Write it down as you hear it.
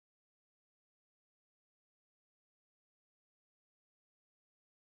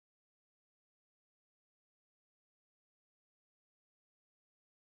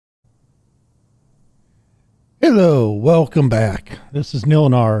Hello, welcome back. This is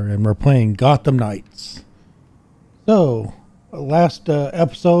Nilnar, and we're playing Gotham Knights. So, last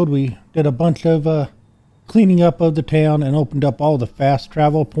episode we did a bunch of cleaning up of the town and opened up all the fast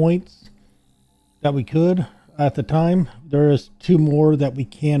travel points that we could at the time. There is 2 more that we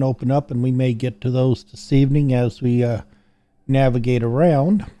can open up, and we may get to those this evening as we navigate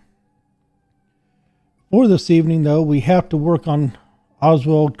around. For this evening, though, we have to work on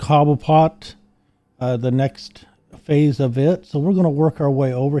Oswald Cobblepot. The next phase of it. So we're going to work our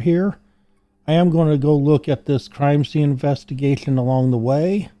way over here. I am going to go look at this crime scene investigation along the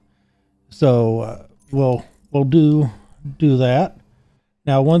way. So we'll do that.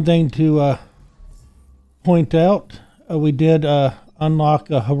 Now, one thing to point out, we did unlock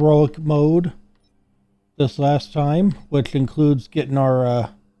a heroic mode this last time, which includes getting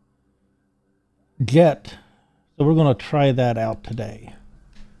our jet. So we're going to try that out today.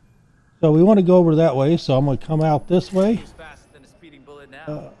 So we want to go over that way, so I'm going to come out this way.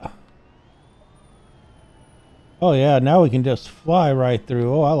 Oh yeah, now we can just fly right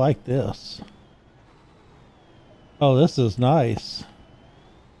through. Oh, I like this. Oh, this is nice.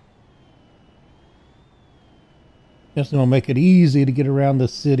 It's going to make it easy to get around the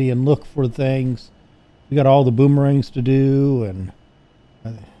city and look for things. We got all the boomerangs to do and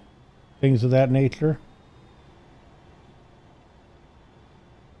things of that nature.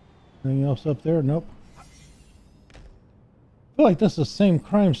 Anything else up there? Nope. I feel like this is the same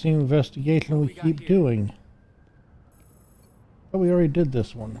crime scene investigation we keep doing. But we already did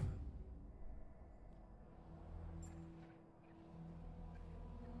this one.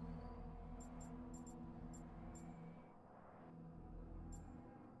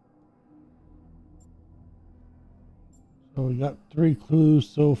 So we got 3 clues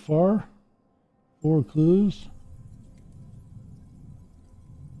so far. 4 clues.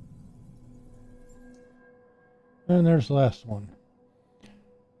 And there's the last one.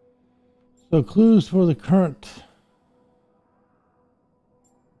 So clues for the current.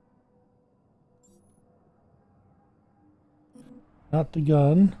 Not the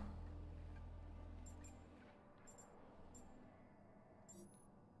gun.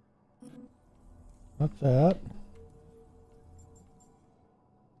 Not that.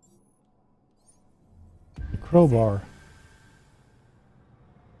 The crowbar.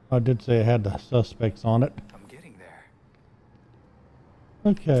 I did say I had the suspects on it.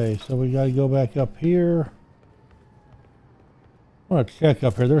 Okay, so we got to go back up here. I want to check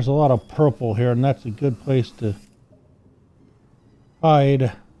up here. There's a lot of purple here, and that's a good place to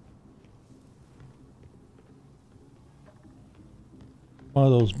hide one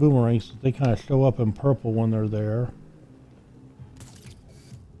of those boomerangs. They kind of show up in purple when they're there.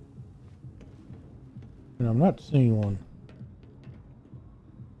 And I'm not seeing one.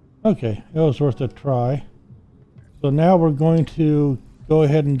 Okay, it was worth a try. So now we're going to go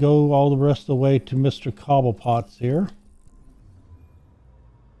ahead and go all the rest of the way to Mr. Cobblepot's here.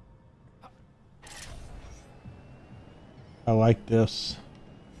 I like this.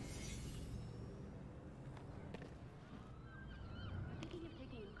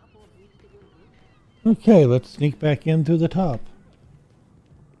 Okay, let's sneak back in through the top.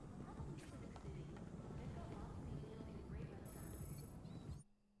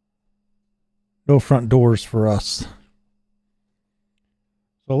 No front doors for us.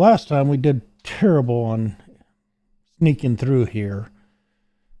 So last time we did terrible on sneaking through here.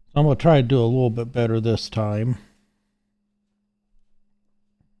 So I'm going to try to do a little bit better this time.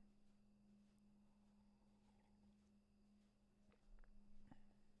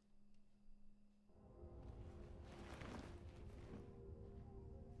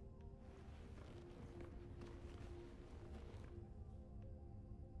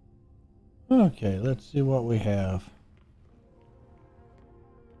 Okay, let's see what we have.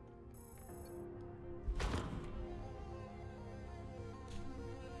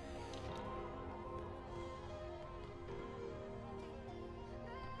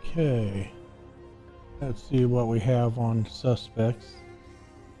 Okay, let's see what we have on suspects.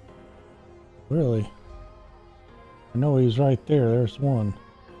 Really? I know he's right there. There's one.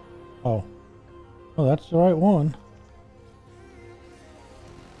 Oh, that's the right one.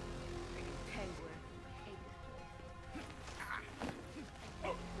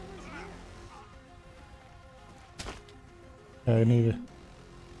 Okay, I need to.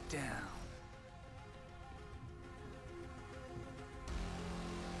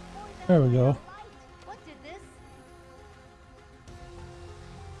 There we go. What did this?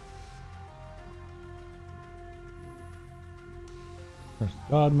 There's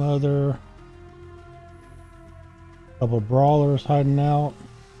Godmother. Couple brawlers hiding out.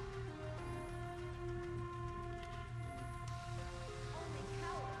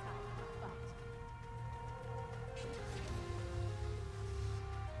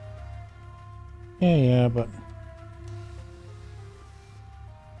 Yeah, but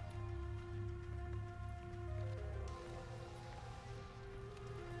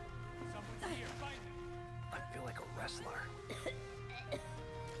I feel like a wrestler.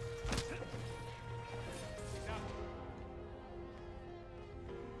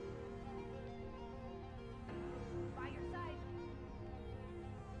 By your side.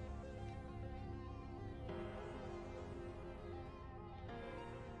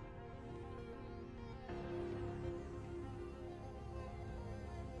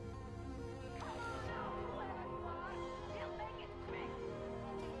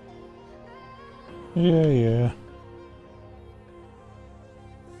 yeah.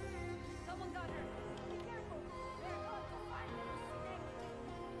 Someone got her. Be careful. They're going to find you.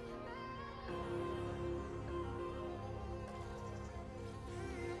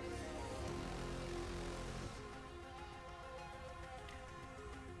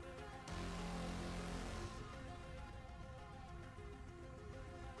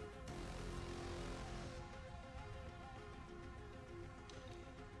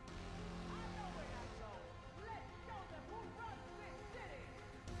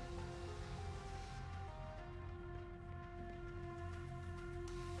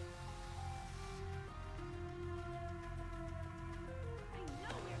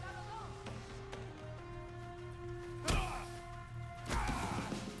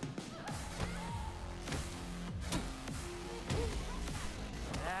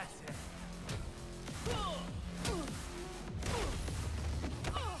 That's it.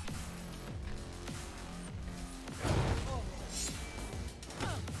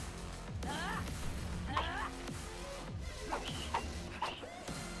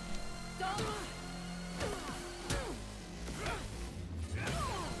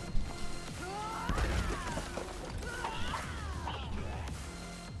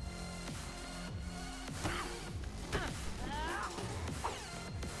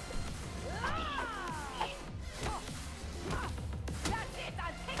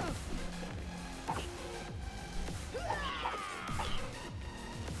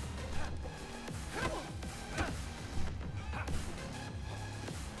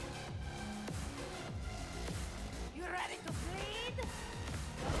 You ready to bleed?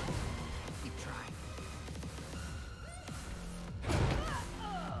 Keep trying.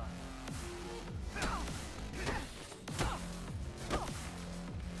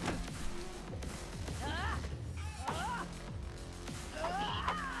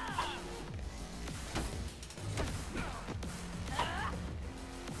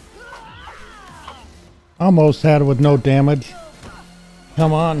 Almost had it with no damage.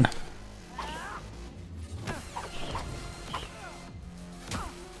 Come on.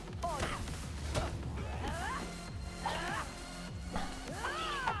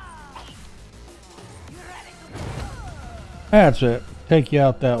 That's it. Take you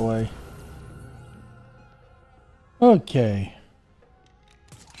out that way. Okay.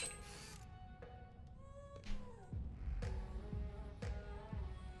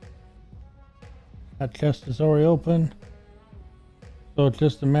 That chest is already open. So it's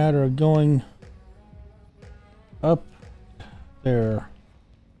just a matter of going up there.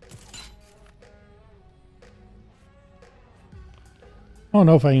 I don't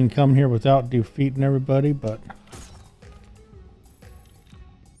know if I can come here without defeating everybody, but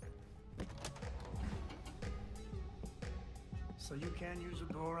So you can't use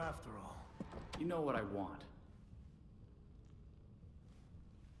a door after all. You know what I want.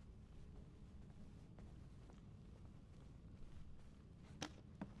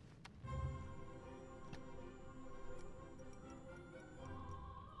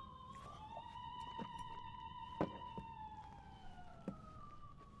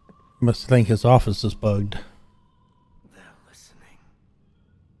 must think his office is bugged. They're listening.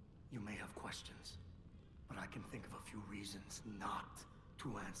 You may have questions, but I can think of a few reasons not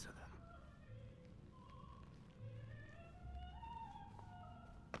to answer them.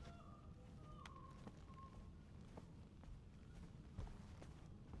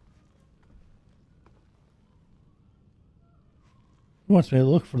 He wants me to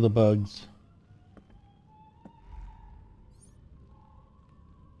look for the bugs.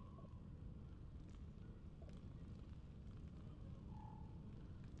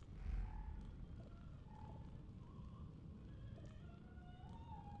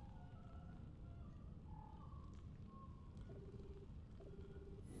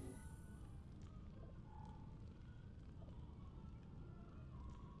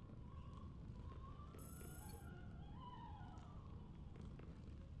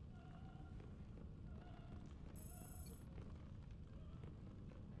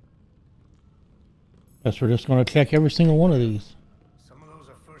 Guess we're just going to check every single one of these. Some of those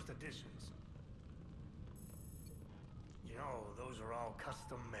are first editions. You know, those are all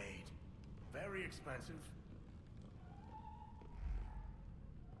custom made. Very expensive.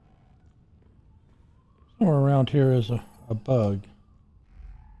 Somewhere around here is a bug.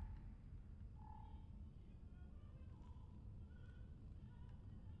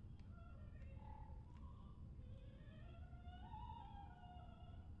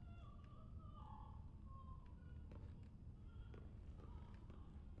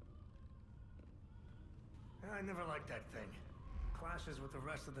 I never liked that thing. Clashes with the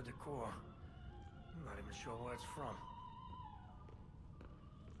rest of the decor. I'm not even sure where it's from.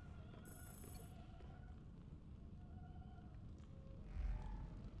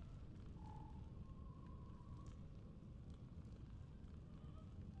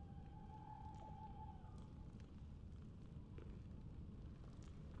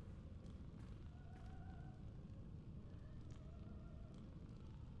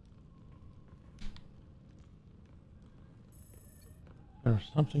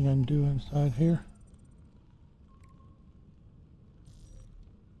 There's something I can do inside here.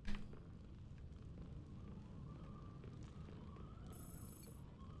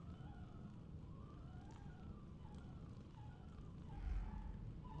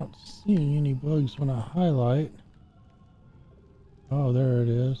 Not seeing any bugs when I highlight. Oh, there it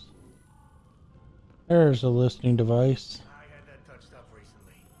is. There's a listening device. I had that touched up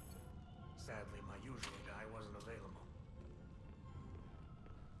recently. Sadly, my usual guy wasn't available.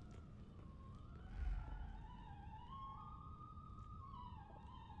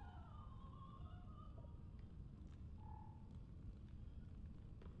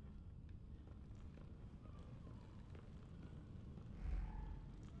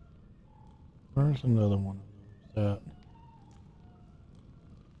 Where's another one of those at?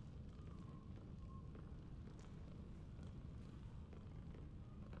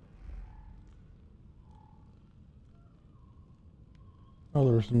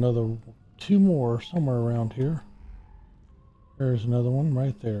 Oh, there's another two more somewhere around here. There's another one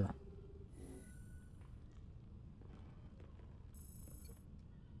right there.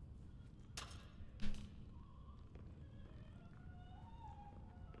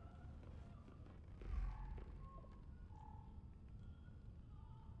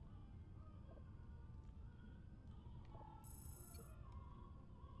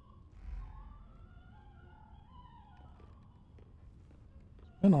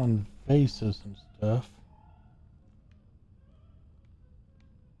 Been on vases and stuff.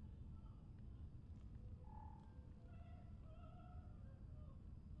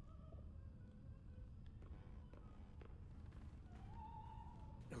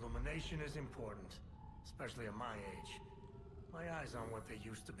 Illumination is important, especially at my age. My eyes aren't what they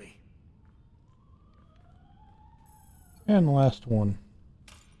used to be. And the last one.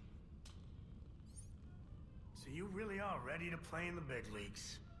 So you really are ready to play in the big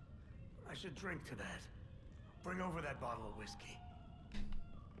leagues. I should drink to that. Bring over that bottle of whiskey.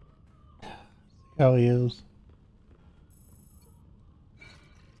 How he is.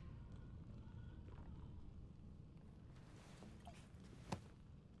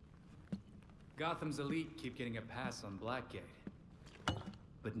 Gotham's elite keep getting a pass on Blackgate.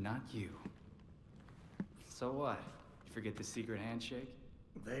 But not you. So what? You forget the secret handshake?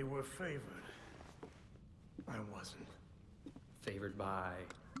 They were favored. I wasn't. Favored by...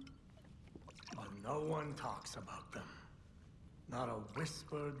 But no one talks about them. Not a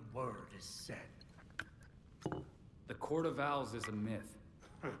whispered word is said. The Court of Owls is a myth.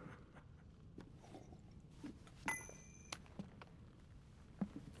 The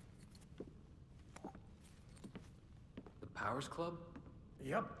Powers Club?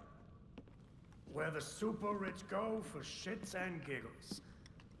 Yep. Where the super rich go for shits and giggles.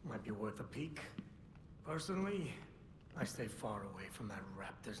 Might be worth a peek. Personally, I stay far away from that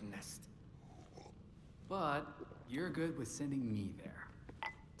raptor's nest. But you're good with sending me there.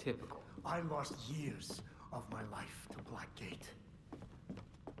 Typical. I lost years of my life to Blackgate.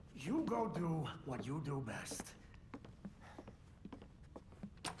 You go do what you do best.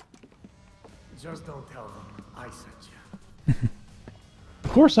 Just don't tell them I sent you. Of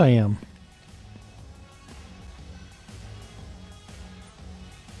course I am.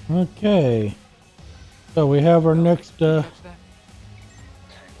 Okay. So we have our next Catch that?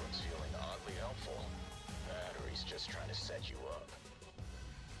 Penguin's feeling oddly helpful. Battery's just trying to set you up.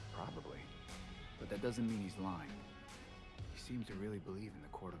 Probably. But that doesn't mean he's lying. He seems to really believe in the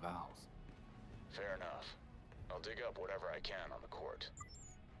Court of Owls. Fair enough. I'll dig up whatever I can on the court.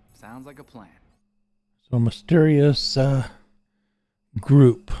 Sounds like a plan. so mysterious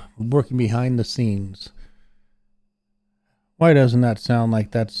group working behind the scenes. Why doesn't that sound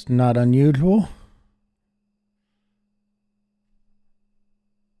like that's not unusual?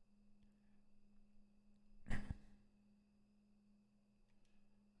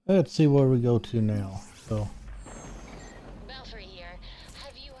 Let's see where we go to now. So, Belfry here.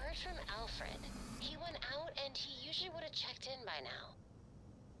 Have you heard from Alfred? He went out and he usually would have checked in by now.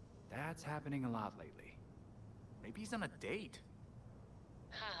 That's happening a lot lately. Maybe he's on a date.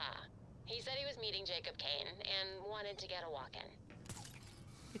 Haha. He said he was meeting Jacob Kane and wanted to get a walk-in.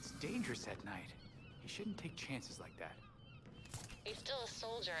 It's dangerous at night. He shouldn't take chances like that. He's still a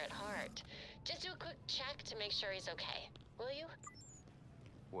soldier at heart. Just do a quick check to make sure he's okay. Will you?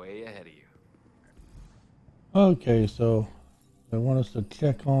 Way ahead of you. okay, so they want us to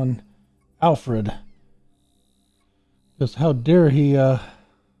check on Alfred. Because how dare he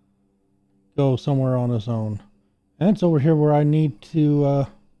go somewhere on his own. And it's over here where I need to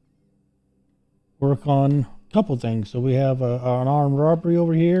work on a couple things. So we have an armed robbery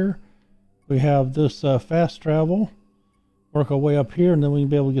over here. We have this fast travel. Work our way up here, and then we can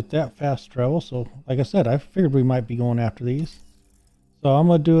be able to get that fast travel. So, like I said, I figured we might be going after these. So I'm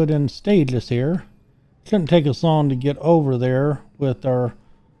going to do it in stages here. Shouldn't take us long to get over there with our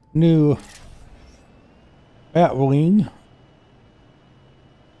new Batwing.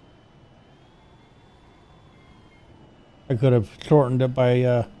 I could have shortened it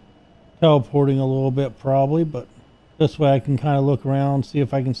by teleporting a little bit probably, but this way I can kind of look around, see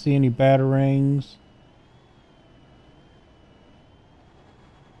if I can see any batarangs.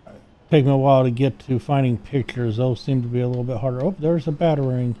 Take me a while to get to finding pictures. Those seem to be a little bit harder. Oh, there's a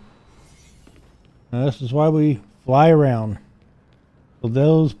batarang. Now this is why we fly around. So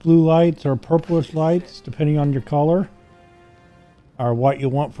those blue lights or purplish lights, depending on your color, are what you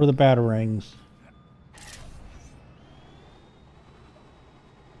want for the batarangs.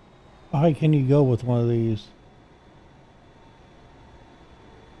 How high can you go with one of these?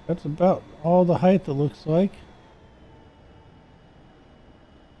 That's about all the height it looks like.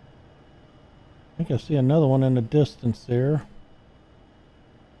 I think I see another one in the distance there.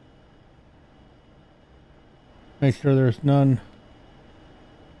 Make sure there's none.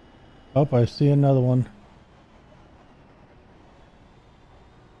 Oh, I see another one.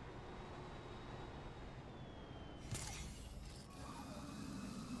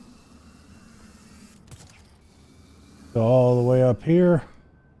 Go all the way up here.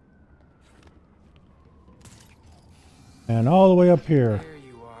 And all the way up here. There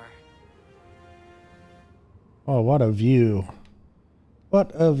you are. Oh, what a view.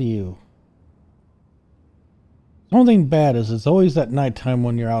 What a view. The only thing bad is it's always at nighttime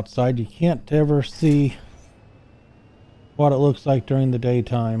when you're outside. You can't ever see what it looks like during the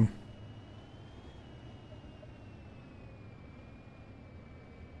daytime.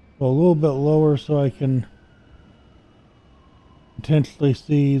 Go a little bit lower so I can potentially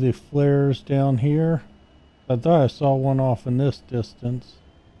see the flares down here. I thought I saw one off in this distance,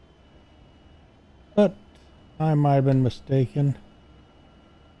 but I might have been mistaken.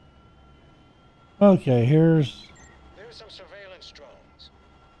 Okay, here's There's some surveillance drones.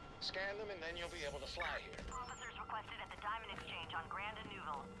 Scan them and then you'll be able to fly here. Officers requested at the Diamond Exchange on Grand and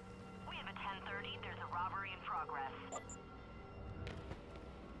Newville. We have a 10:30. There's a robbery in progress.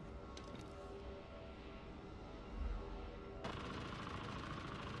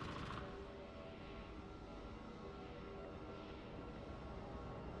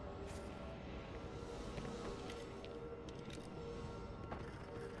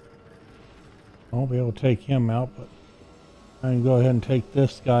 I won't be able to take him out, but I can go ahead and take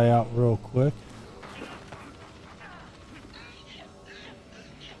this guy out real quick.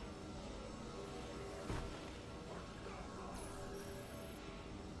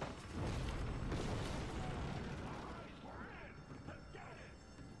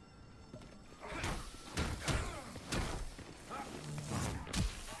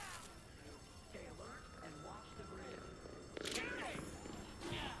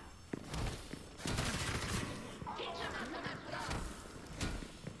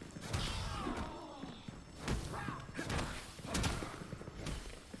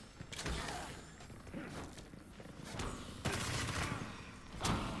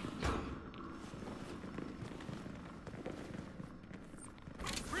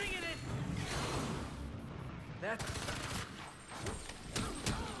 That's...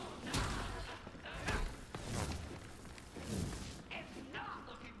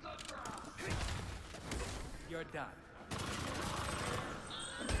 You're done.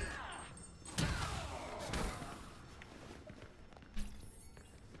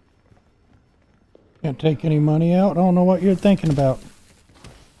 Can't take any money out. I don't know what you're thinking about.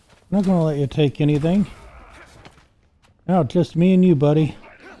 I'm not gonna let you take anything. Now it's just me and you, buddy.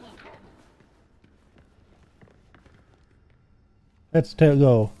 Let's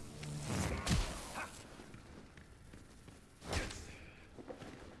go.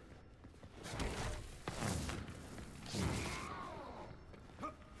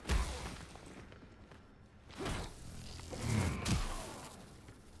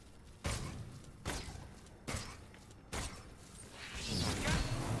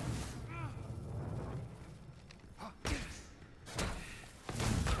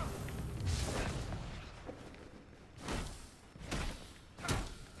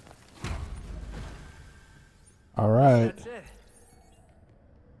 All right. That's it.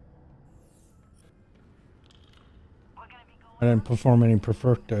 I didn't perform any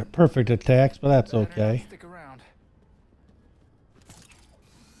perfect attacks, but that's okay. Stick around.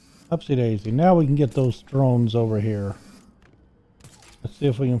 Upsy daisy. Now we can get those drones over here. Let's see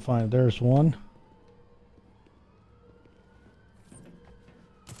if we can find. There's one.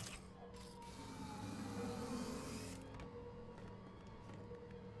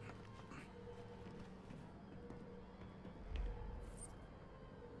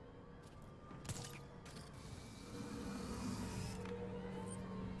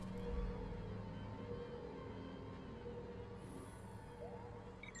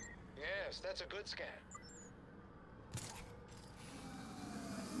 Yes, that's a good scan.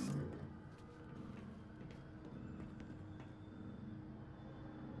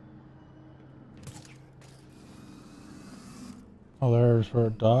 Oh, there's where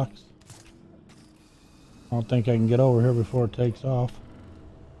it docks. I don't think I can get over here before it takes off.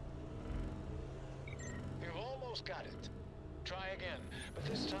 You've almost got it. Try again, but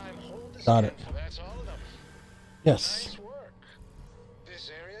this time hold the Got scan it. for that's all of them. Yes. Nice work. This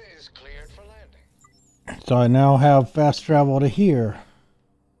area is cleared for landing. So I now have fast travel to here.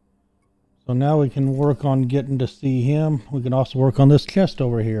 So now we can work on getting to see him. We can also work on this chest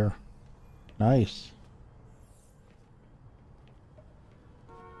over here. Nice.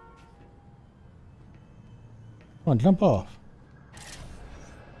 Come on, jump off.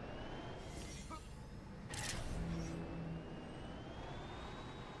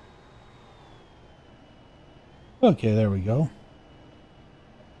 Okay, there we go.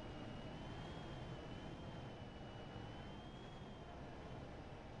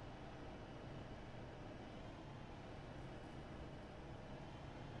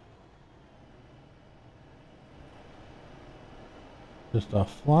 Just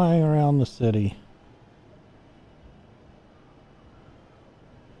flying around the city.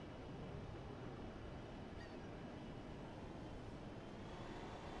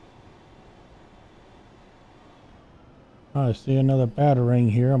 I see another battering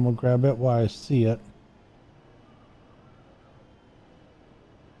here. I'm gonna grab it while I see it.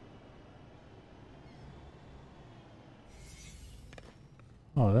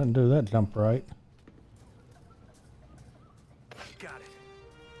 Oh, I didn't do that jump right. Got it.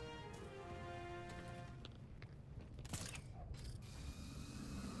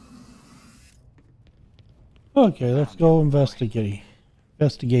 Okay, let's go investigation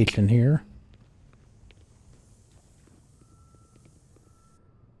here.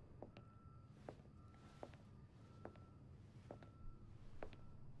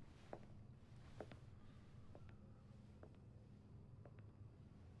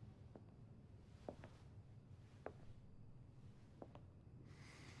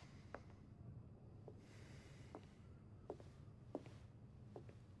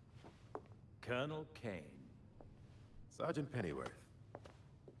 Colonel Kane. Sergeant Pennyworth.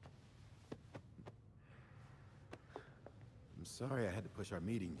 I'm sorry I had to push our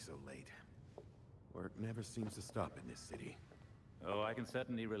meeting so late. Work never seems to stop in this city. Oh, I can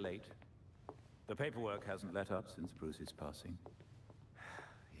certainly relate. The paperwork hasn't let up since Bruce's passing.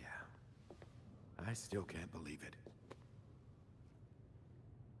 Yeah. I still can't believe it.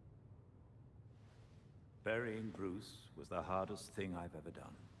 Burying Bruce was the hardest thing I've ever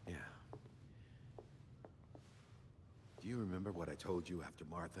done. Yeah. Do you remember what I told you after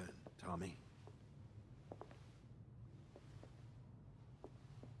Martha and Tommy?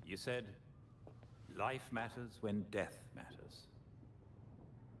 You said, life matters when death matters.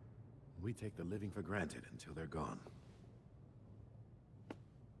 We take the living for granted until they're gone.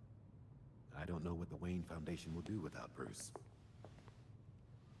 I don't know what the Wayne Foundation will do without Bruce.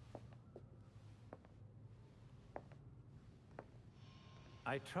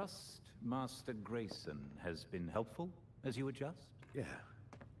 I trust Master Grayson has been helpful as you adjust? Yeah,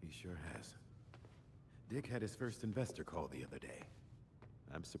 he sure has. Dick had his first investor call the other day.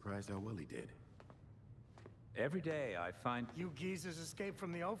 I'm surprised how well he did. Every day I find... You geezers escaped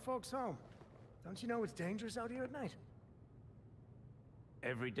from the old folks' home. Don't you know it's dangerous out here at night?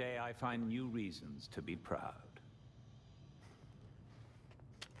 Every day I find new reasons to be proud.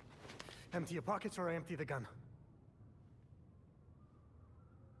 Empty your pockets or I empty the gun.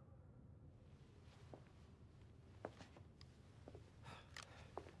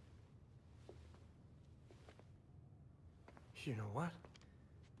 You know what?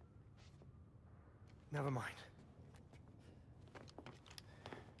 Never mind.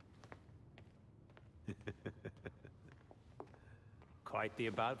 Quite the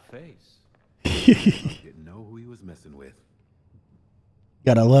about face. Didn't know who he was messing with.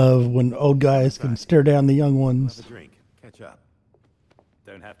 Gotta love when old guys can stare down the young Have ones. a drink. Catch up.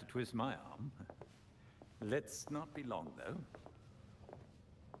 Don't have to twist my arm. Let's not be long, though.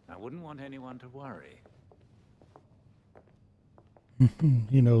 I wouldn't want anyone to worry.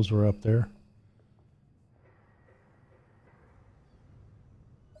 He knows we're up there.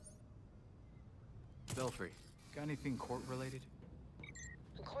 Belfry, got anything court-related?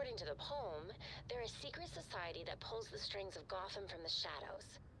 According to the poem, they're a secret society that pulls the strings of Gotham from the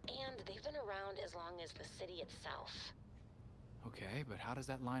shadows. And they've been around as long as the city itself. Okay, but how does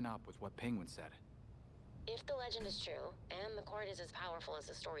that line up with what Penguin said? If the legend is true, and the court is as powerful as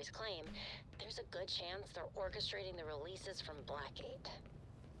the stories claim, there's a good chance they're orchestrating the releases from Blackgate.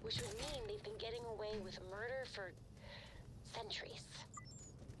 Which would mean they've been getting away with murder for centuries.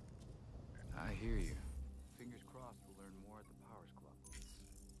 I hear you. Fingers crossed we'll learn more at the Powers Club.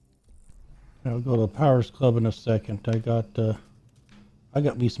 I'll go to the Powers Club in a second. I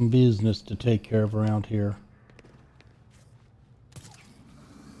got me some business to take care of around here.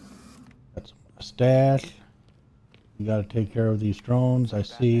 That's a stash. We got to take care of these drones. I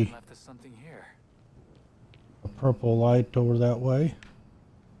see Batman left us something here. a purple light over that way.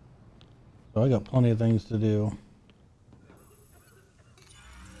 So I got plenty of things to do.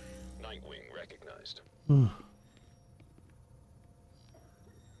 Nightwing recognized.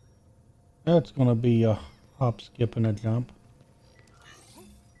 That's going to be a hop, skip, and a jump.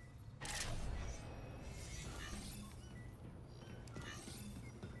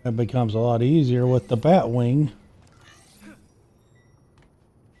 That becomes a lot easier with the Batwing.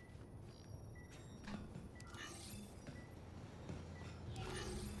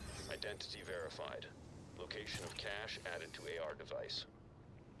 Identity verified. Location of cache added to AR device.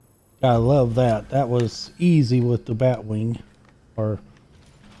 I love that. That was easy with the Batwing. Or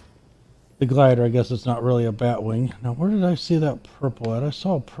the glider. I guess it's not really a Batwing. Now, where did I see that purple at? I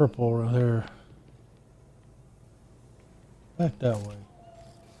saw purple right there. Back that way.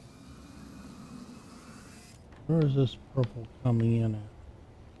 Where is this purple coming in at?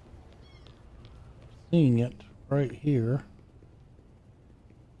 Seeing it right here.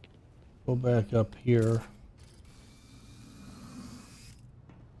 Go back up here.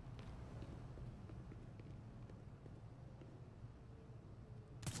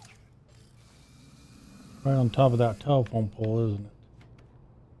 Right on top of that telephone pole, isn't it?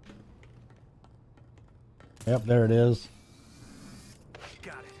 Yep, there it is.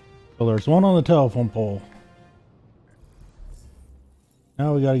 Got it. So there's one on the telephone pole.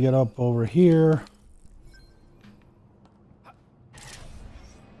 Now we got to get up over here.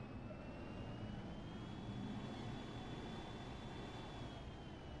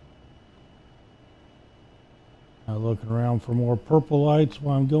 Now looking around for more purple lights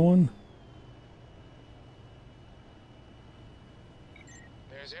while I'm going.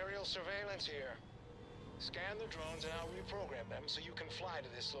 There's aerial surveillance here. Scan the drones and I'll reprogram them so you can fly to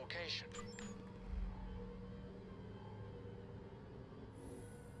this location.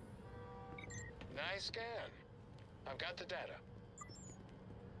 Nice scan. I've got the data.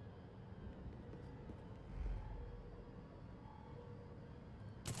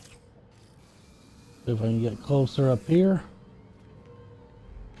 See if I can get closer up here.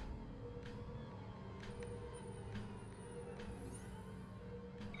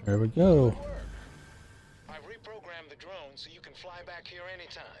 There we go. Good work. I've reprogrammed the drone so you can fly back here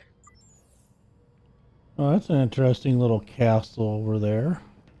anytime. Oh, that's an interesting little castle over there.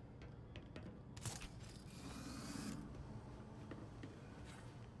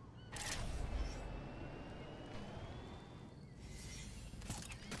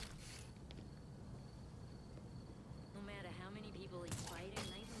 No matter how many people he's fighting,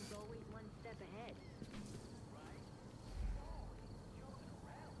 Nathan's always one step ahead.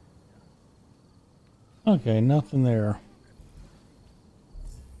 Okay, nothing there.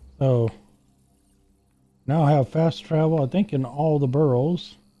 So now I have fast travel, I think, in all the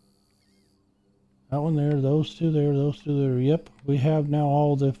boroughs. That one there, those two there, those two there. Yep, we have now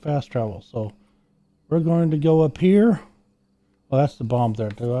all the fast travel. So We're going to go up here. Well, that's the bomb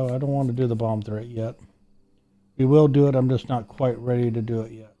threat. I don't want to do the bomb threat yet. We will do it. I'm just not quite ready to do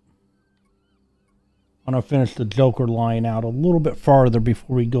it yet. I'm going to finish the Joker line out a little bit farther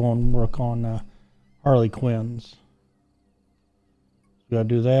before we go and work on Harley Quinn's. We got to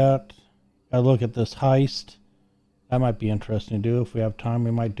do that. Got to look at this heist. That might be interesting to do. If we have time,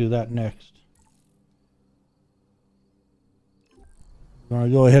 we might do that next. We're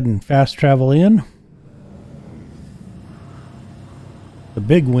going to go ahead and fast travel in. The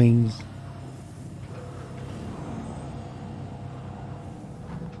big wings.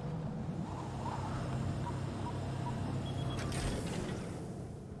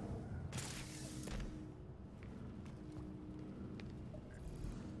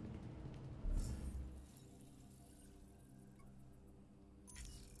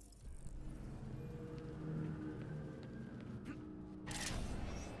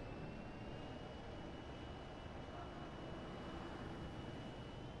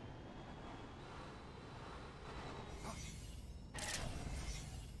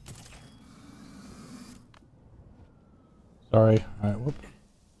 Sorry. All right. Whoop.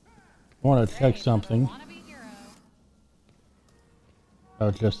 I want to check something. That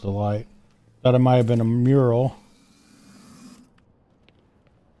was just a light. Thought it might have been a mural.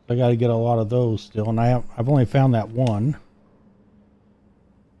 I got to get a lot of those still, and I've only found that one.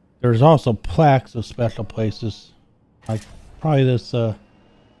 There's also plaques of special places, like probably this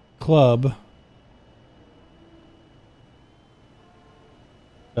club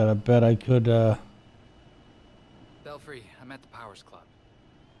that I bet I could. Belfry, I'm at the Powers Club.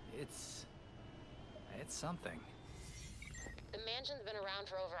 It's something. The mansion's been around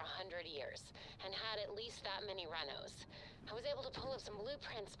for over 100 years and had at least that many renos. I was able to pull up some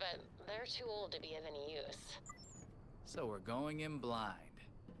blueprints, but they're too old to be of any use. So we're going in blind.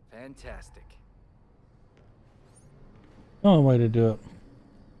 Fantastic. Only way to do it.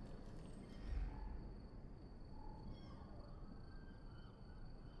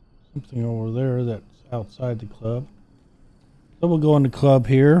 Something over there that's outside the club. So we'll go in the club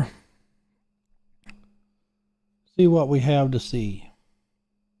here. See what we have to see.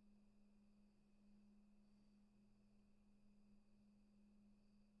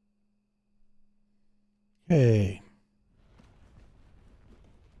 Okay.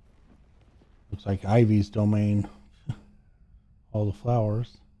 Looks like Ivy's domain. All the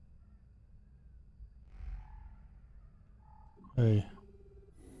flowers. Okay.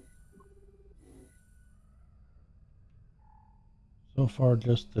 So far,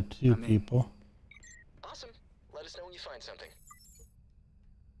 just the two people. Awesome. Let us know when you find something.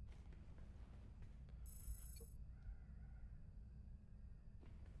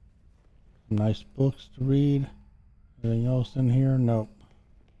 Nice books to read. Anything else in here? Nope.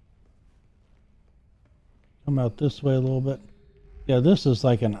 Come out this way a little bit. Yeah, this is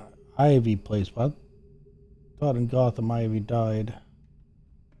like an Ivy place, but I thought in Gotham Ivy died.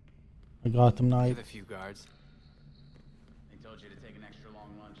 A Gotham We Knight. have a few guards. They told you to take an extra long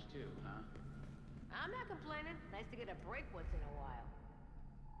lunch too, huh? I'm not complaining. Nice to get a break once in a while.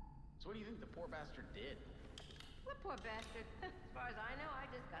 So what do you think the poor bastard did? What poor bastard? As far as I know, I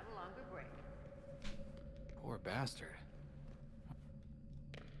just got a longer break. Poor bastard.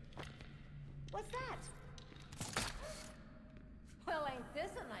 What's that? Well, ain't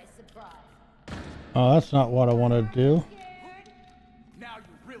this a nice surprise? Oh, that's not what I wanted to do. Now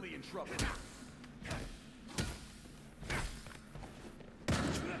you're really in trouble.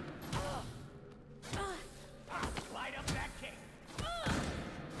 Light up that cake.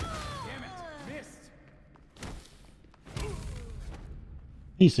 Damn it, missed.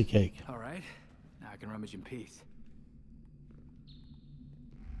 Piece of cake. All right. Now I can rummage in peace.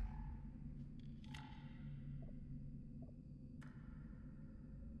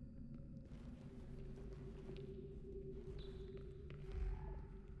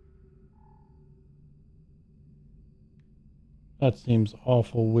 That seems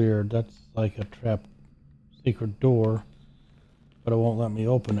awful weird. That's like a trapped secret door, but it won't let me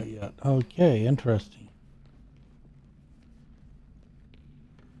open it yet. Okay, interesting.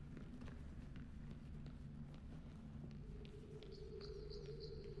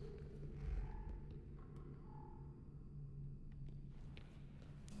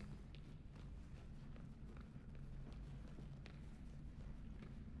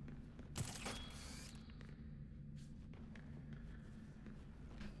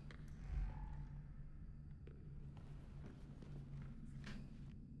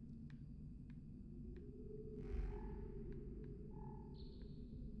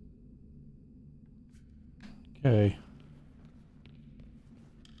 Okay.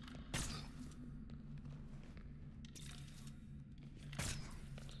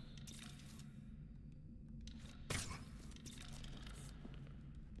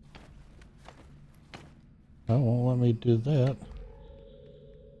 Oh, won't let me do that.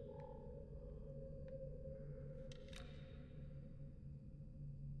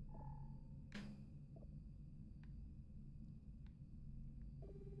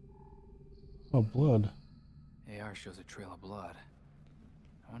 Oh, blood. AR shows a trail of blood.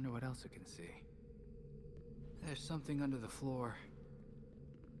 I wonder what else it can see. There's something under the floor.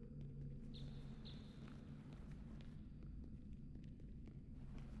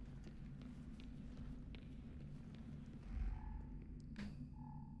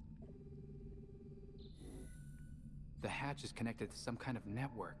 The hatch is connected to some kind of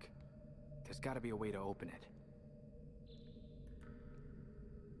network. There's got to be a way to open it.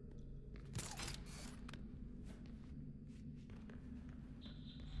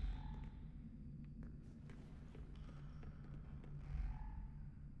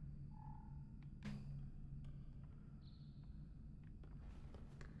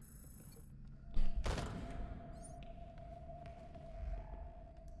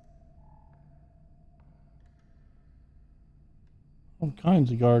 All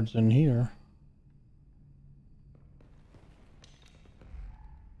kinds of guards in here.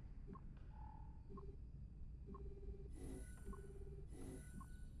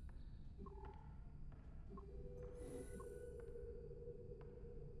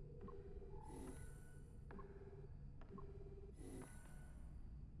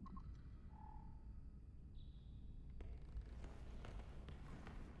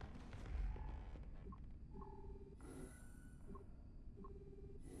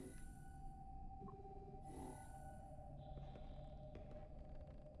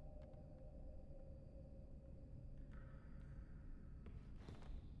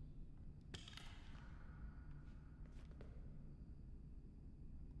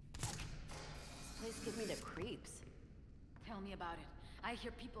 This give me the creeps. Tell me about it. I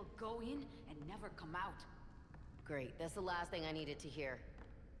hear people go in and never come out. Great, that's the last thing I needed to hear.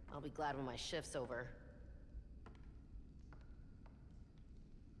 I'll be glad when my shift's over.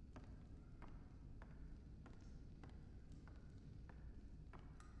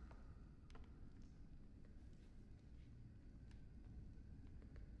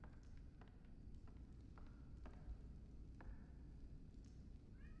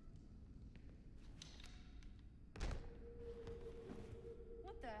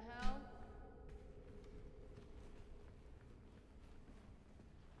 What the hell?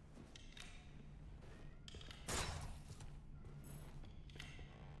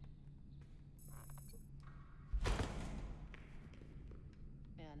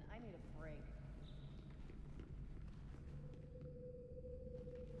 Man, I need a break.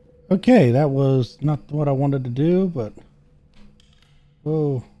 Okay, that was not what I wanted to do, but...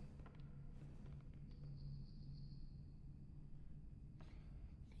 Whoa.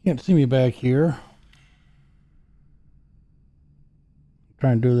 Can't see me back here.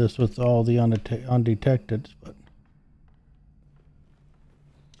 Try and do this with all the undetected, but...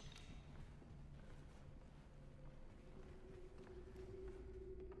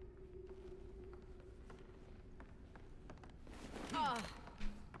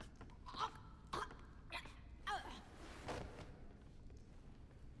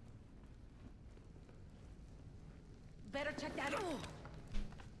 Better check that out.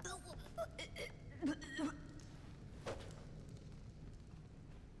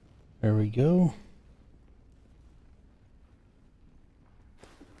 There we go.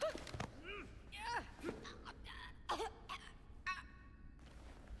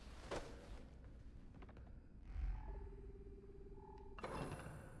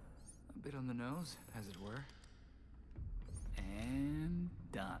 A bit on the nose, as it were. And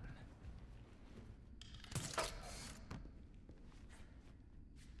done.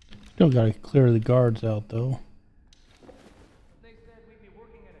 Still gotta clear the guards out, though. They said we'd be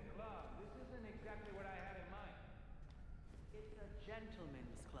working at a club. This isn't exactly what I had in mind. It's a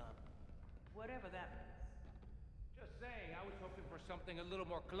gentleman's club. Whatever that means. Just saying, I was hoping for something a little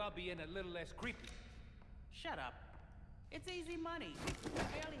more clubby and a little less creepy. Shut up. It's easy money. I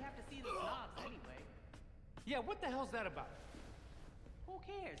barely have to see the snobs anyway. Yeah, what the hell's that about? Who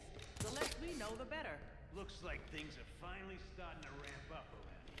cares? The less we know, the better. Looks like things are finally starting to ramp up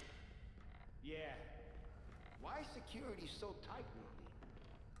around here. Yeah. Why is security so tight lately?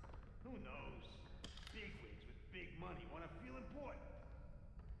 Who knows? Bigwigs with big money want to feel important.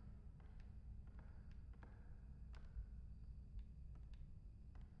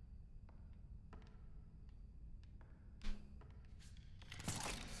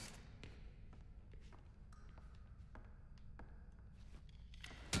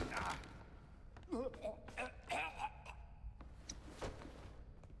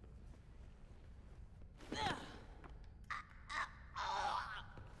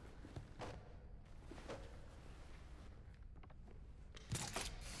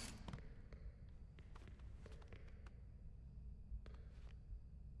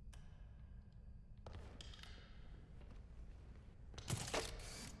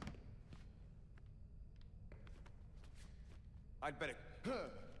 I'd better...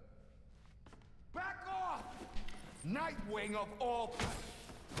 Back off! Nightwing of all...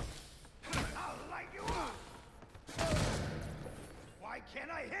 I'll light you up! Why can't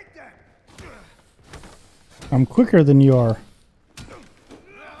I hit them? I'm quicker than you are.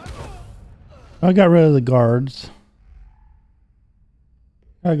 I got rid of the guards.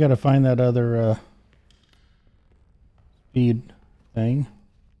 I gotta find that other speed thing.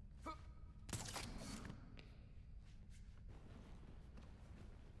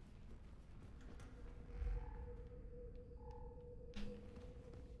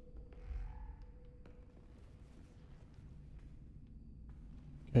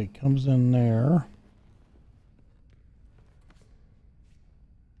 Okay, comes in there.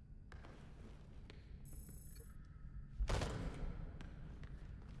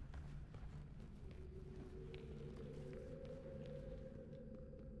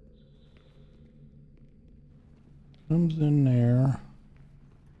 Comes in there.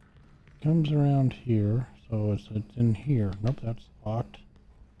 Comes around here. So it's in here. Nope, that's locked.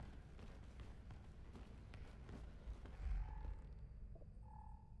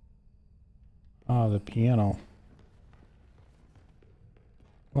 Ah, the piano.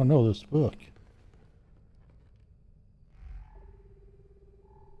 Oh no, this book.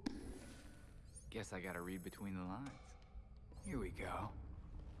 Guess I gotta read between the lines. Here we go.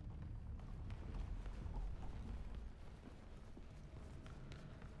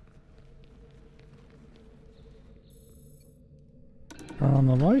 Turn on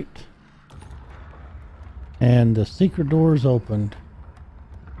the light. And the secret door is opened.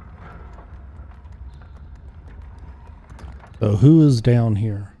 So who is down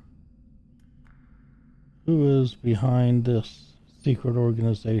here? Who is behind this secret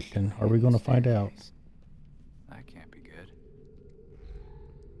organization? Are we going to find out? That can't be good.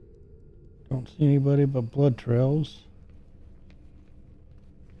 Don't see anybody but blood trails.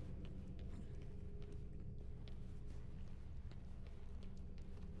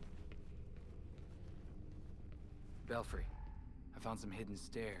 Belfry, I found some hidden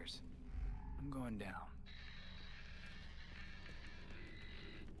stairs. I'm going down.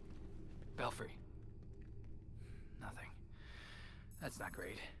 Belfry. Nothing. That's not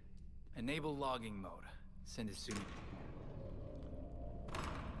great. Enable logging mode. Send it soon.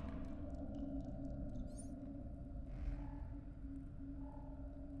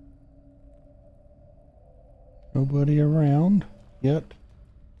 Nobody around yet.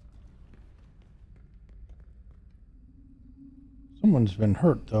 Someone's been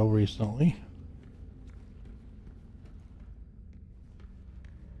hurt though recently.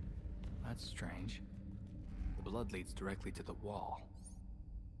 That's strange. The blood leads directly to the wall.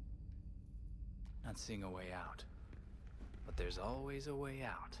 Not seeing a way out. But there's always a way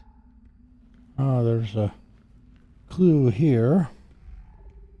out. Ah, there's a clue here.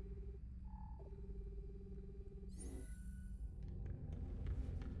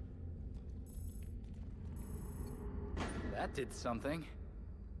 That did something.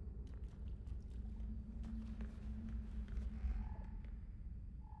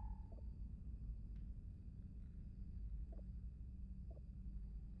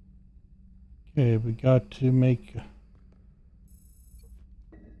 Okay, we got to make...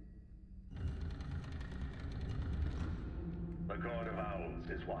 The God of Owls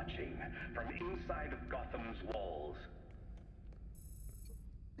is watching from inside of Gotham's walls.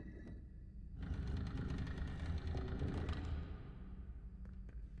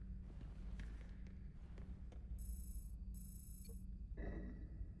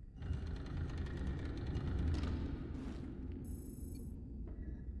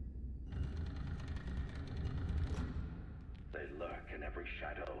 They lurk in every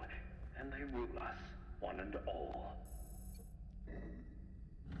shadow, and they rule us, one and all.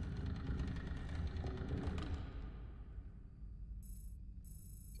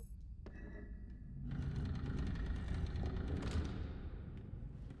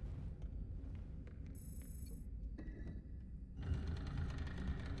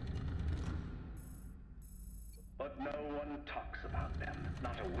 But no one talks about them.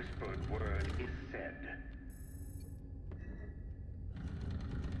 Not a whispered word is said.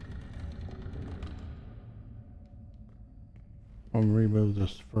 I'll remove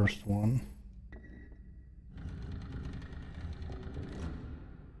this first one.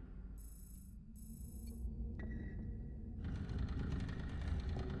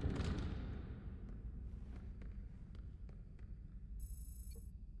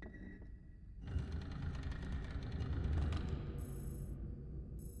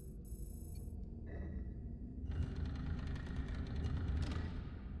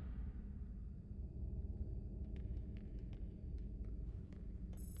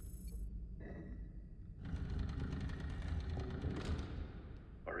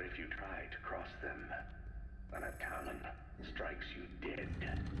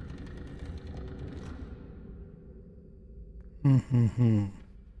 Getting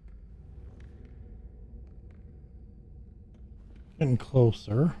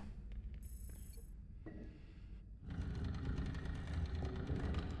closer.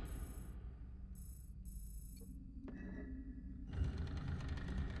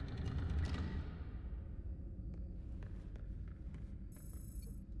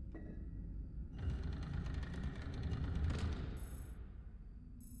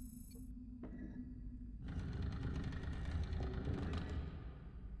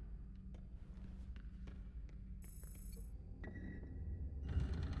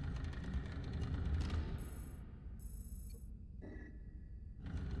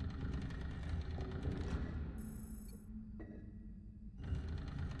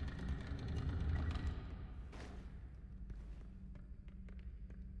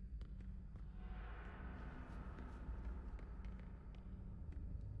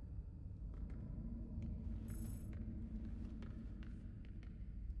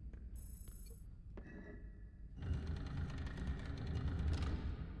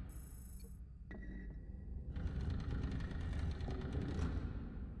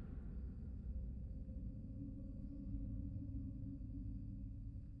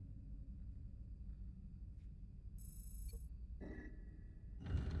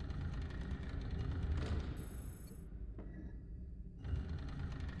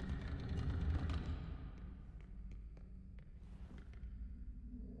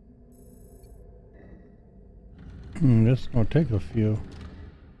 This is gonna take a few.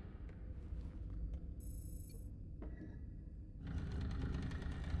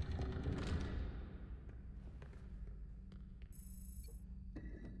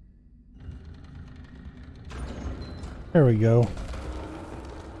 There we go.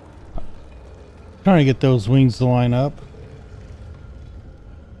 Trying to get those wings to line up.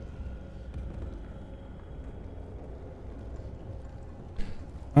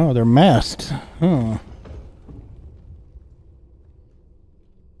 Oh, they're masked. Huh.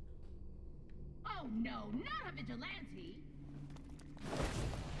 Oh no, not a vigilante!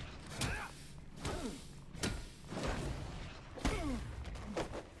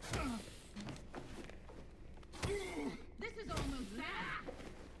 This is almost sad.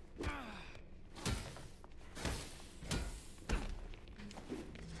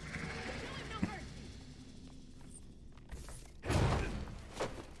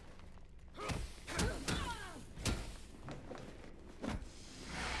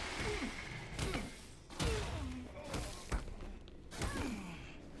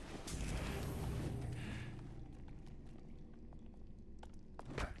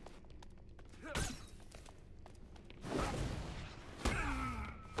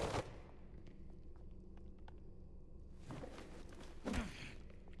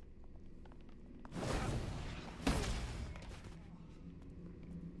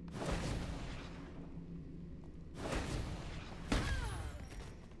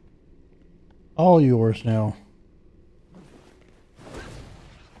 All yours now.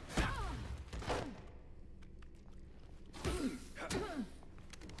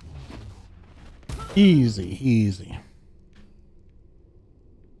 Easy, easy.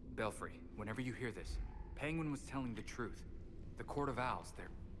 Belfry, whenever you hear this, Penguin was telling the truth. The Court of Owls,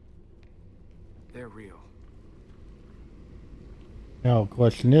 they're real. Now, the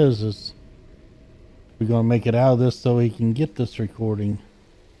question is we're gonna make it out of this so he can get this recording.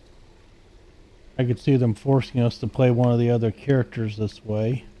 I could see them forcing us to play one of the other characters this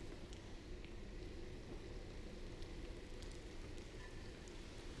way.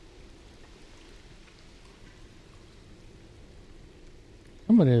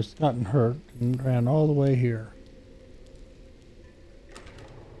 Somebody has gotten hurt and ran all the way here.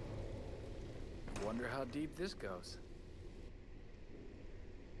 Wonder how deep this goes.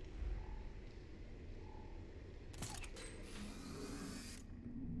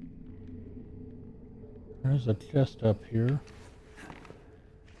 There's a chest up here.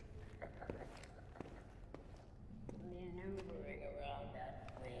 Maneuvering around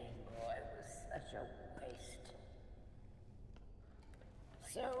that wing, boy, was such a waste.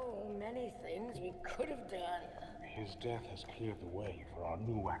 So many things we could have done. His death has cleared the way for our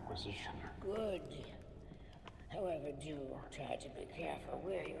new acquisition. Good. However, do try to be careful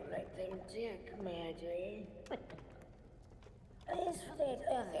where you let them dig, my dear. As for that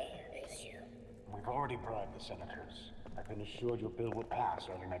other issue, We've already bribed the senators. I've been assured your bill will pass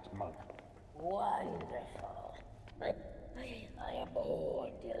early next month. wonderful. I am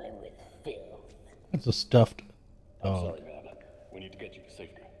bored dealing with filth. That's a stuffed I'm dog. sorry, Maddox. We need to get you to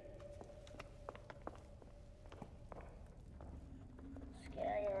safety.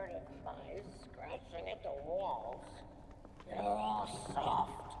 Scared of mice scratching at the walls. so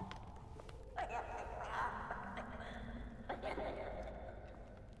soft.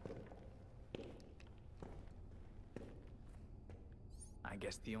 I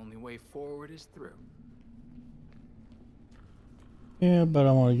guess the only way forward is through. Yeah, but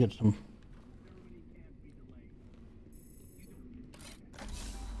I want to get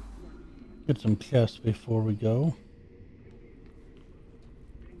some chests before we go.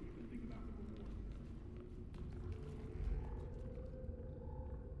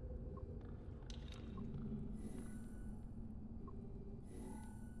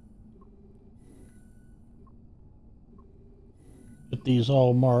 Get these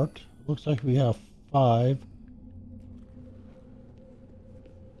all marked. Looks like we have 5.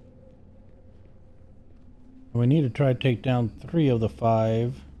 We need to try to take down 3 of the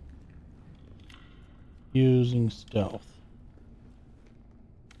 5 using stealth.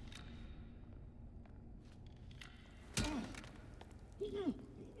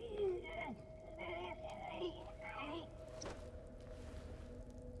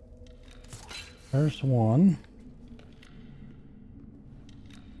 There's one.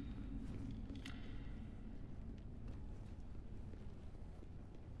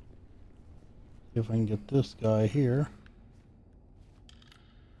 See if I can get this guy here.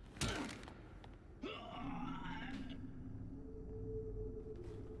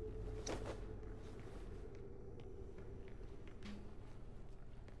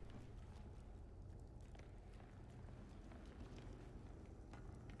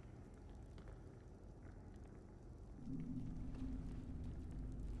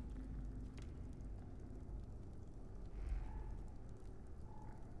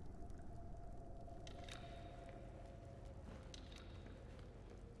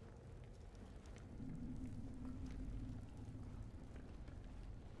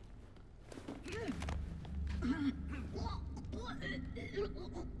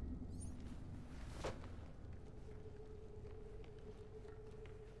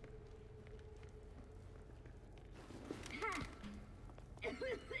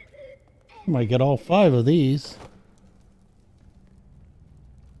 Might get all 5 of these.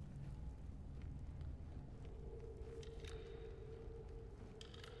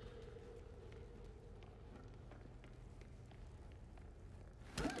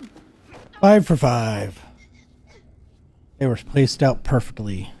 Five for 5. They were placed out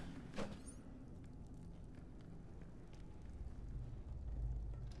perfectly.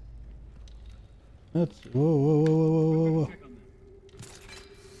 That's whoa, whoa, whoa, whoa, whoa, whoa.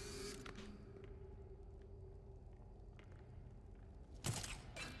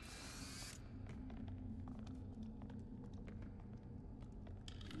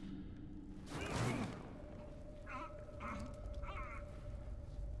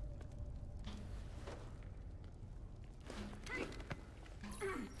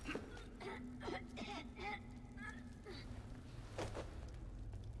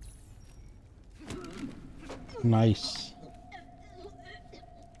 Nice.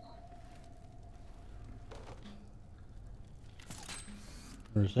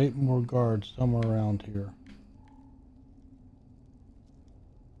 There's 8 more guards somewhere around here.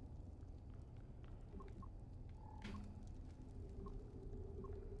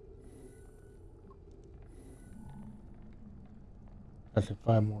 That's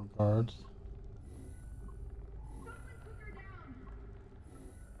 5 more guards.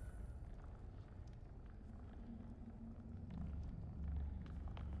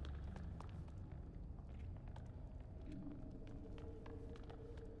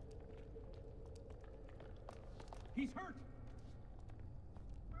 He's hurt!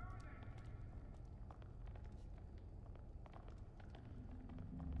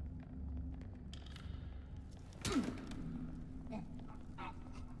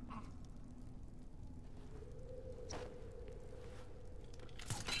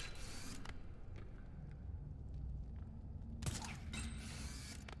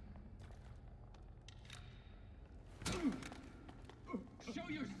 Show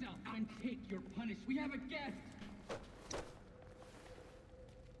yourself and take your punish. We have a guest!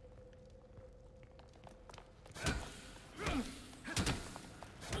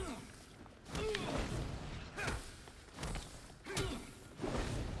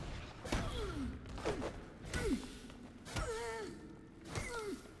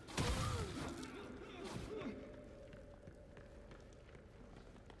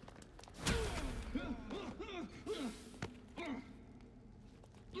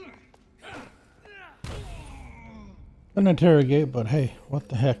 An interrogate, but hey, what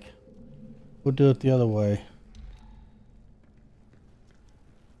the heck? We'll do it the other way.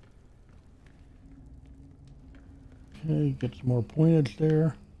 Okay, get some more pointage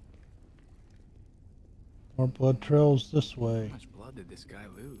there. More blood trails this way. How much blood did this guy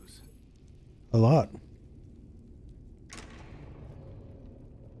lose? A lot.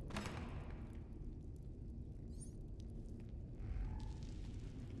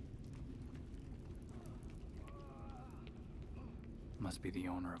 Must be the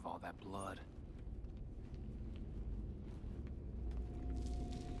owner of all that blood.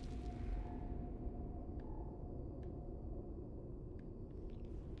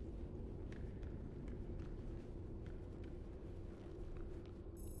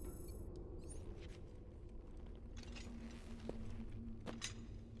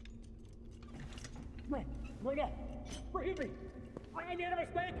 Bring up! Forgive me! I made a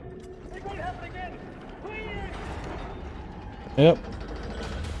mistake! It won't happen again! Please! Yep.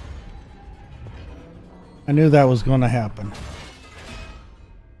 I knew that was going to happen.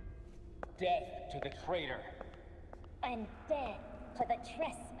 Death to the traitor! And death to the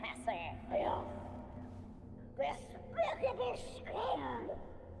trespasser! Despicable scum!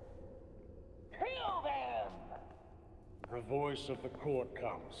 Kill them! The voice of the court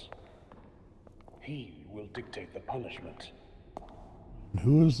comes. He will dictate the punishment.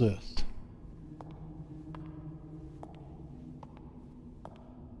 Who is this?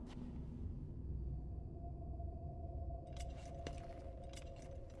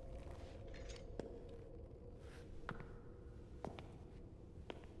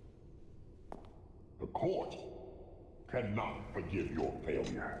 The court cannot forgive your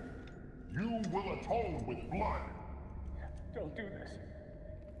failure. You will atone with blood. Don't do this.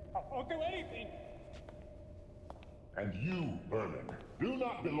 I'll do anything! And you, Vermin, do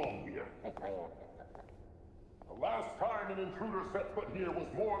not belong here. The last time an intruder set foot here was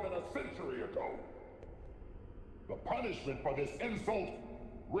more than a century ago. The punishment for this insult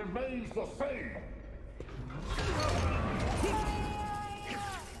remains the same.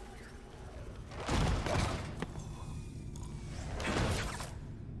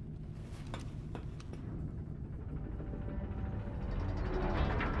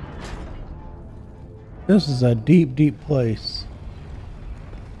 This is a deep, deep place.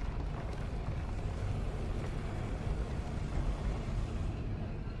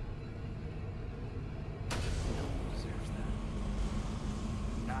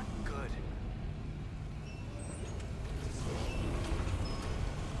 Not good.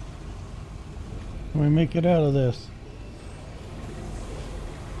 Can we make it out of this?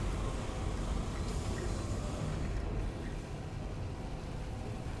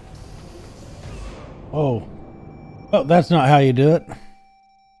 Oh. Oh, that's not how you do it.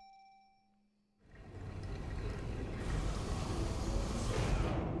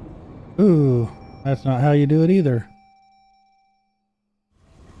 Ooh, that's not how you do it either.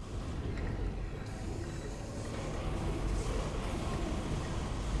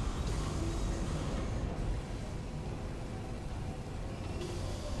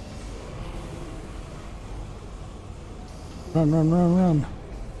 Run, run, run, run.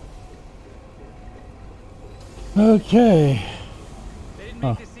 Okay. They didn't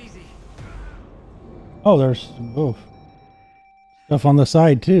make this easy. Oh, there's stuff on the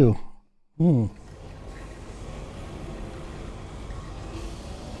side too. It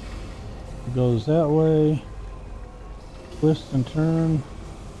goes that way. Twist and turn.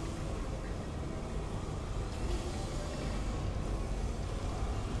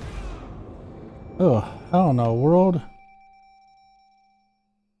 Oh, how in the world?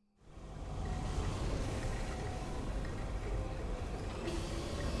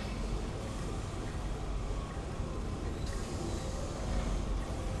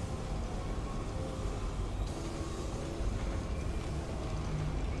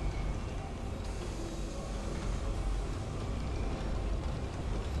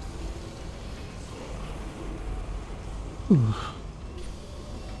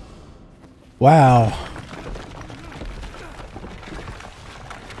 Wow.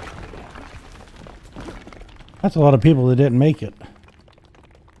 That's a lot of people that didn't make it.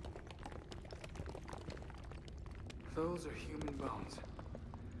 Those are human bones.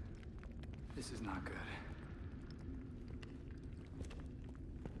 This is not good.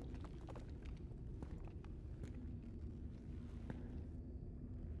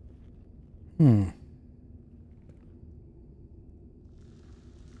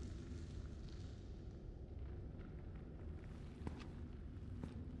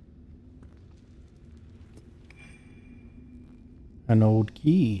 An old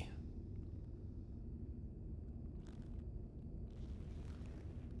key.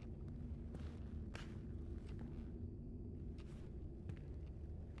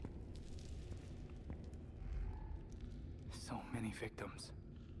 So many victims.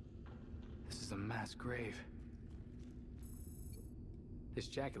 This is a mass grave. This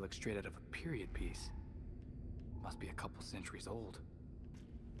jacket looks straight out of a period piece. Must be a couple centuries old.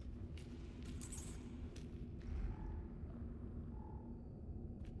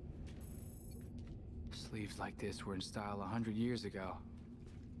 Sleeves like this were in style 100 years ago.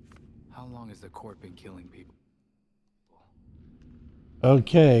 How long has the court been killing people?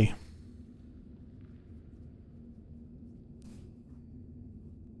 Okay.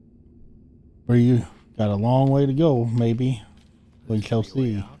 Where you got a long way to go, maybe. We shall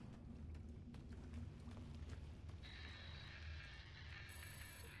see.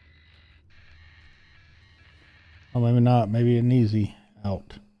 Or maybe not. Maybe an easy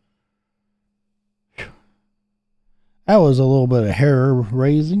out. That was a little bit of hair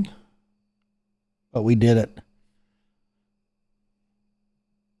raising, but we did it.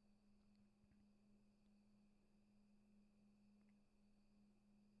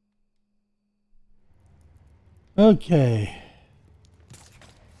 Okay.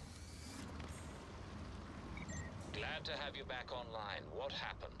 Glad to have you back online. What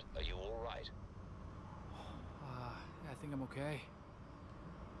happened? Are you all right? Yeah, I think I'm okay.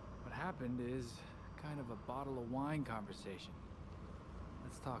 What happened is kind of a bottle of wine conversation.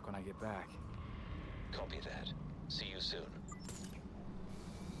 Let's talk when I get back. Copy that. See you soon.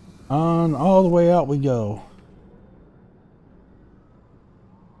 On all the way out we go.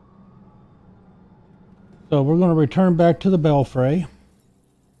 So we're going to return back to the Belfry.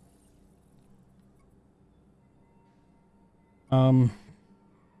 Go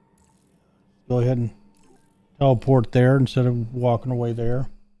ahead and teleport there instead of walking away there.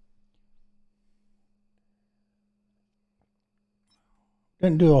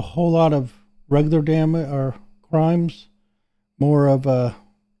 Didn't do a whole lot of regular damage or crimes. More of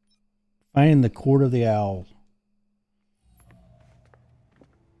finding the Court of the Owls.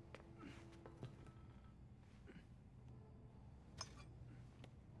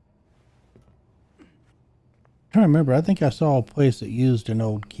 I'm trying to remember. I think I saw a place that used an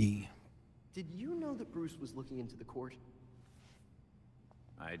old key. Did you know that Bruce was looking into the court?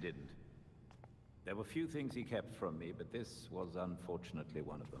 I didn't. There were few things he kept from me, but this was unfortunately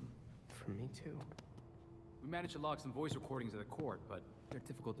one of them. From me too. We managed to log some voice recordings of the court, but they're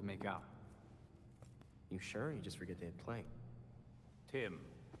difficult to make out. You sure? You just forget they had playing. Tim.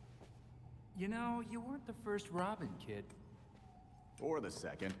 You know, you weren't the first Robin, kid. Or the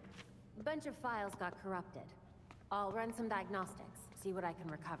second. A bunch of files got corrupted. I'll run some diagnostics, see what I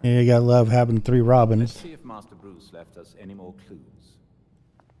can recover. Yeah, you gotta love having 3 Robins. Let's see if Master Bruce left us any more clues.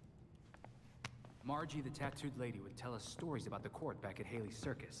 Margie, the tattooed lady, would tell us stories about the court back at Haley's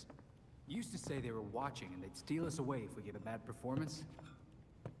Circus. Used to say they were watching and they'd steal us away if we gave a bad performance.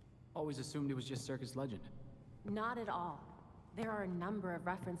 Always assumed it was just circus legend. Not at all. There are a number of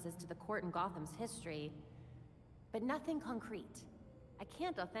references to the court in Gotham's history, but nothing concrete. I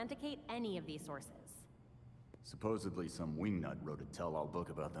can't authenticate any of these sources. Supposedly some wingnut wrote a tell-all book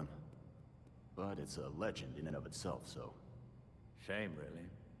about them. But it's a legend in and of itself, so... Shame, really.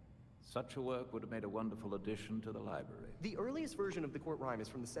 Such a work would have made a wonderful addition to the library. The earliest version of the court rhyme is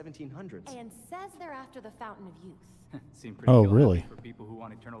from the 1700s. And says they're after the Fountain of Youth. Seem pretty Oh, really? for people who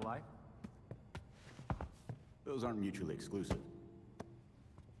want eternal life. Those aren't mutually exclusive.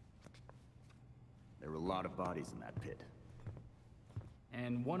 There were a lot of bodies in that pit.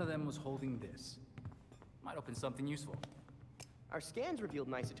 And one of them was holding this. Might open something useful. Our scans revealed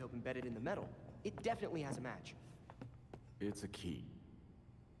an isotope embedded in the metal. It definitely has a match. It's a key.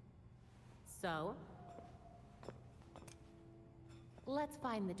 So, let's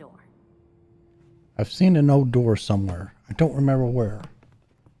find the door. I've seen an old door somewhere. I don't remember where.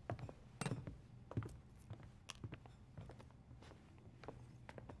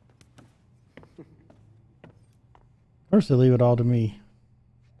 Of course, they leave it all to me.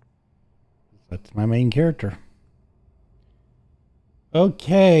 That's my main character.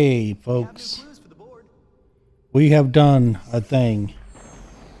 Okay, folks. We have done a thing.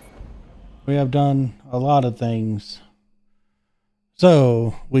 We have done a lot of things.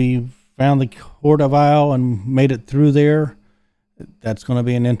 So, we found the Court of Isle and made it through there. That's going to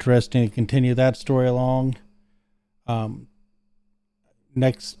be an interesting to continue that story along.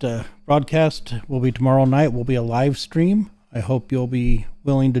 Next broadcast will be tomorrow night. Will be a live stream. I hope you'll be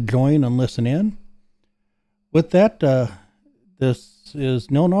willing to join and listen in. With that, this is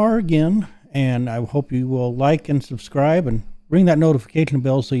Nilnar again, and I hope you will like and subscribe and ring that notification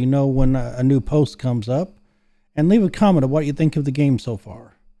bell so you know when a new post comes up, and leave a comment of what you think of the game so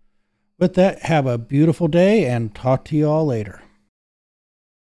far. With that, have a beautiful day and talk to you all later.